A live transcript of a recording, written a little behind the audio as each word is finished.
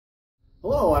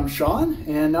Hello, I'm Sean,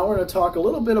 and now we're going to talk a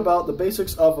little bit about the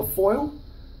basics of a foil,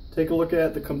 take a look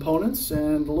at the components,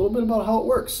 and a little bit about how it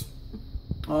works.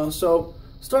 So,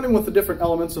 starting with the different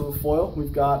elements of a foil,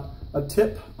 we've got a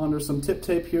tip under some tip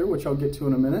tape here, which I'll get to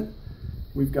in a minute.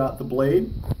 We've got the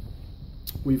blade,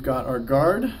 we've got our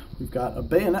guard, we've got a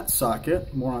bayonet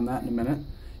socket, more on that in a minute,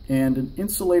 and an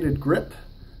insulated grip,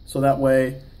 so that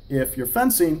way if you're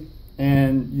fencing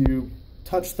and you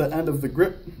touch the end of the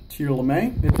grip to your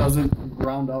lame, it doesn't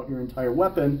ground out your entire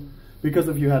weapon, because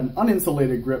if you had an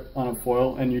uninsulated grip on a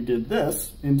foil and you did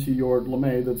this into your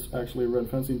lame, that's actually a red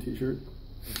fencing t-shirt,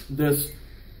 this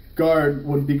guard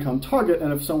would become target,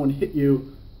 and if someone hit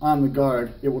you on the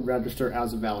guard, it would register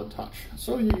as a valid touch.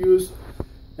 So you use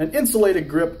an insulated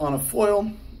grip on a foil,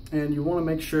 and you want to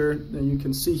make sure that you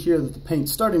can see here that the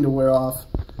paint's starting to wear off.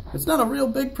 It's not a real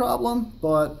big problem,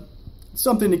 but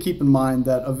something to keep in mind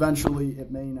that eventually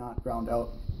it may not ground out.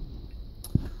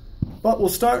 But we'll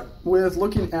start with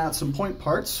looking at some point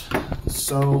parts.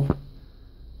 So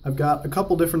I've got a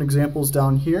couple different examples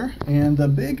down here, and the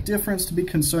big difference to be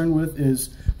concerned with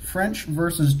is French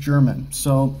versus German.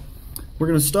 So we're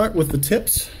going to start with the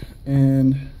tips,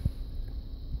 and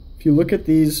if you look at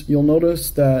these, you'll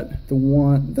notice that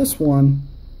this one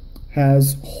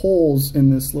has holes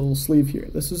in this little sleeve here.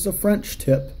 This is a French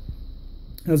tip,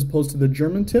 as opposed to the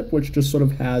German tip, which just sort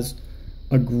of has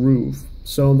a groove.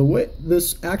 So the way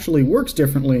this actually works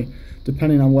differently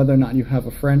depending on whether or not you have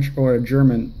a French or a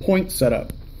German point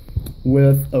setup.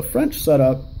 With a French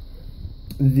setup,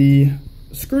 the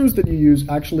screws that you use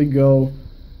actually go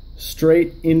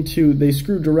straight into, they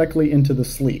screw directly into the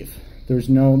sleeve.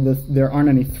 There aren't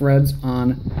any threads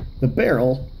on the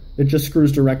barrel, it just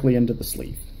screws directly into the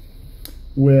sleeve.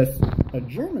 With a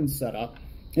German setup,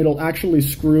 it'll actually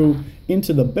screw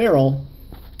into the barrel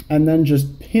and then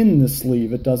just pin the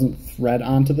sleeve. It doesn't thread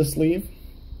onto the sleeve.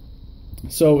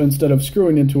 So instead of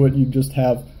screwing into it, you just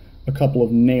have a couple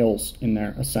of nails in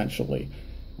there, essentially.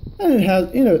 And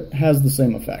it has the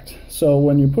same effect. So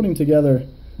when you're putting together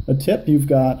a tip, you've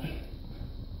got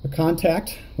a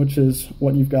contact, which is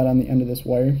what you've got on the end of this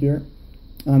wire here,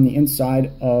 on the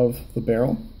inside of the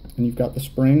barrel. And you've got the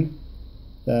spring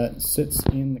that sits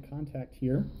in the contact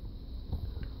here.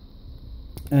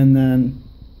 And then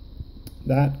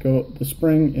the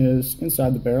spring is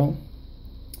inside the barrel,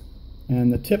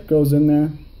 and the tip goes in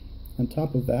there on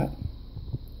top of that,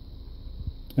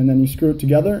 and then you screw it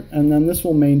together, and then this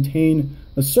will maintain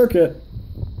a circuit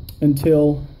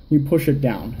until you push it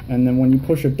down. And then when you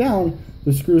push it down,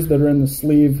 the screws that are in the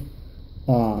sleeve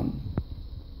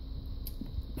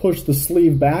push the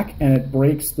sleeve back, and it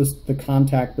breaks the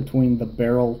contact between the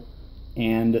barrel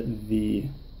and the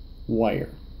wire.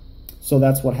 So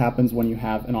that's what happens when you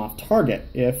have an off target.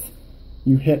 If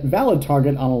you hit valid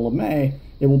target on a lame,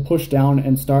 it will push down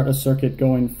and start a circuit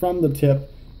going from the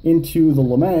tip into the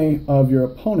lame of your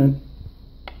opponent,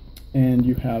 and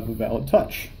you have a valid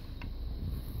touch.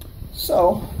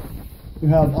 So you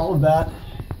have all of that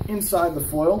inside the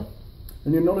foil,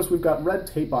 and you'll notice we've got red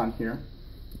tape on here.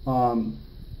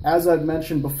 As I've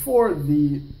mentioned before,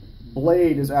 the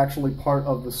blade is actually part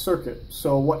of the circuit.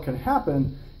 So what can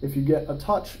happen if you get a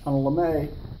touch on a lame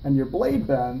and your blade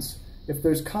bends, if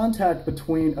there's contact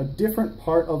between a different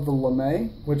part of the lame,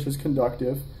 which is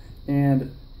conductive,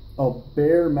 and a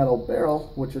bare metal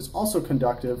barrel, which is also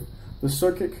conductive, the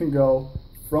circuit can go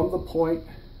from the point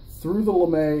through the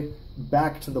lame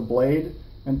back to the blade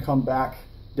and come back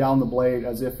down the blade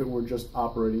as if it were just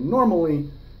operating normally,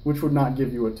 which would not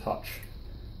give you a touch.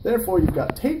 Therefore, you've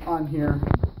got tape on here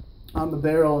on the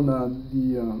barrel, and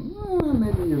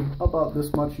maybe about this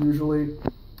much usually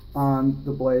on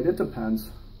the blade. It depends.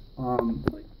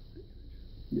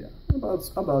 Yeah,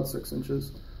 about 6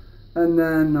 inches, and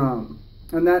then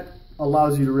and that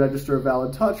allows you to register a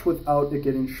valid touch without it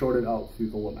getting shorted out through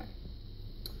the lame.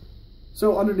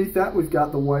 So underneath that, we've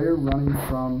got the wire running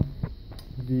from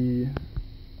the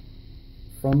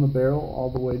barrel all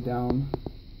the way down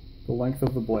the length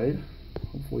of the blade.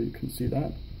 Hopefully you can see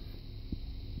that.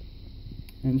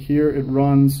 And here it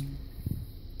runs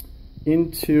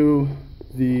into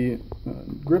the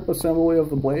grip assembly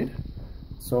of the blade.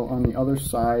 So on the other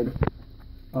side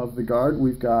of the guard,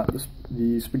 we've got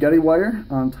the spaghetti wire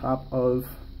on top of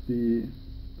the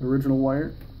original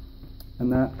wire,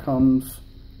 and that comes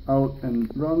out and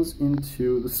runs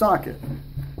into the socket.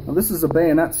 Now this is a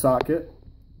bayonet socket,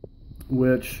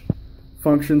 which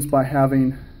functions by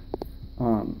having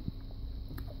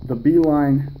the B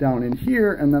line down in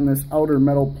here, and then this outer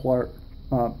metal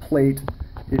plate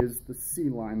is the C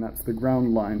line, that's the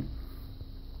ground line.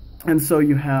 And so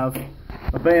you have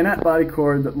a bayonet body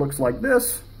cord that looks like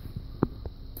this,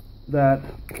 that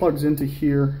plugs into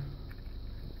here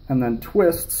and then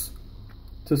twists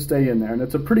to stay in there. And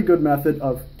it's a pretty good method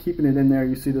of keeping it in there.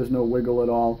 You see there's no wiggle at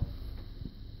all.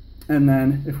 And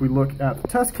then if we look at the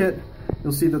test kit,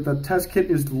 you'll see that the test kit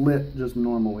is lit just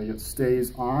normally. It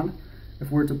stays on.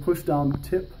 If we're to push down the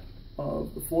tip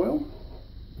of the foil,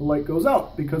 the light goes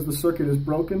out because the circuit is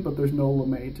broken, but there's no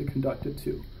lame to conduct it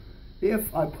to.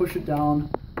 If I push it down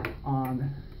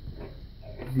on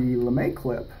the lame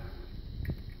clip,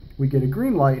 we get a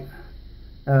green light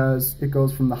as it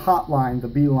goes from the hot line, the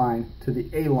B line, to the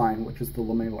A line, which is the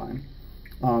lame line.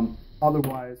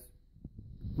 Otherwise,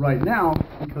 right now,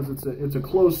 because it's a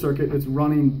closed circuit, it's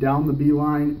running down the B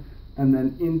line and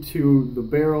then into the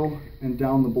barrel and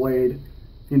down the blade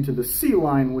into the C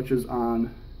line, which is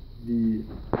on the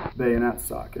bayonet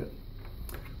socket.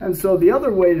 And so the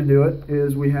other way to do it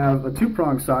is we have a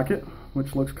two-prong socket,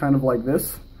 which looks kind of like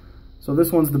this. So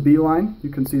this one's the B line. You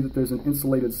can see that there's an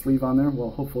insulated sleeve on there.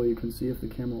 Well, hopefully you can see if the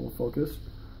camera will focus.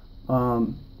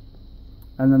 And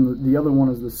then the other one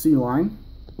is the C line.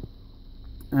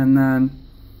 And then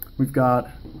we've got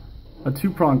a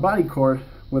two-prong body cord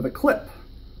with a clip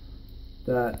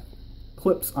that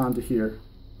clips onto here.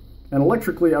 And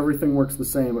electrically everything works the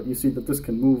same, but you see that this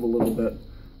can move a little bit,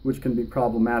 which can be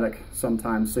problematic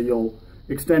sometimes. So you'll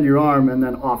extend your arm and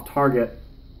then off target,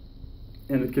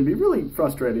 and it can be really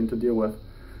frustrating to deal with.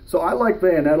 So I like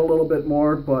bayonet a little bit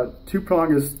more, but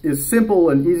two-prong is simple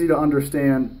and easy to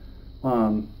understand,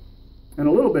 and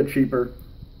a little bit cheaper.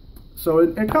 So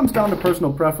it comes down to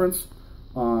personal preference.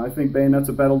 I think bayonet's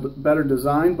a better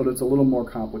design, but it's a little more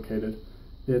complicated.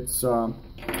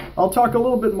 I'll talk a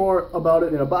little bit more about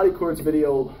it in a body cords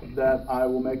video that I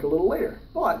will make a little later.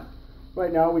 But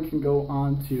right now we can go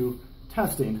on to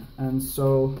testing. And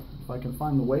so if I can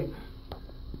find the weight,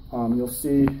 you'll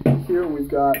see here we've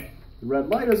got the red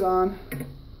light is on,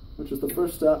 which is the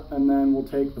first step, and then we'll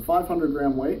take the 500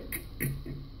 gram weight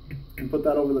and put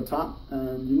that over the top.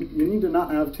 And you need to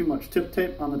not have too much tip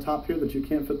tape on the top here that you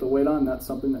can't fit the weight on. That's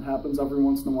something that happens every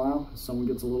once in a while. Someone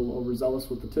gets a little overzealous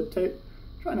with the tip tape.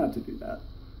 Try not to do that.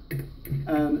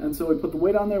 And so we put the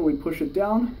weight on there, we push it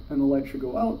down, and the light should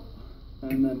go out,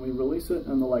 and then we release it,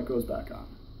 and the light goes back on.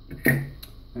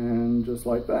 And just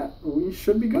like that, we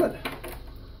should be good.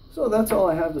 So that's all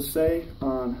I have to say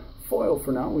on foil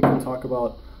for now. We can talk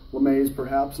about lames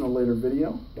perhaps in a later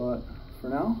video, but for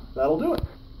now, that'll do it.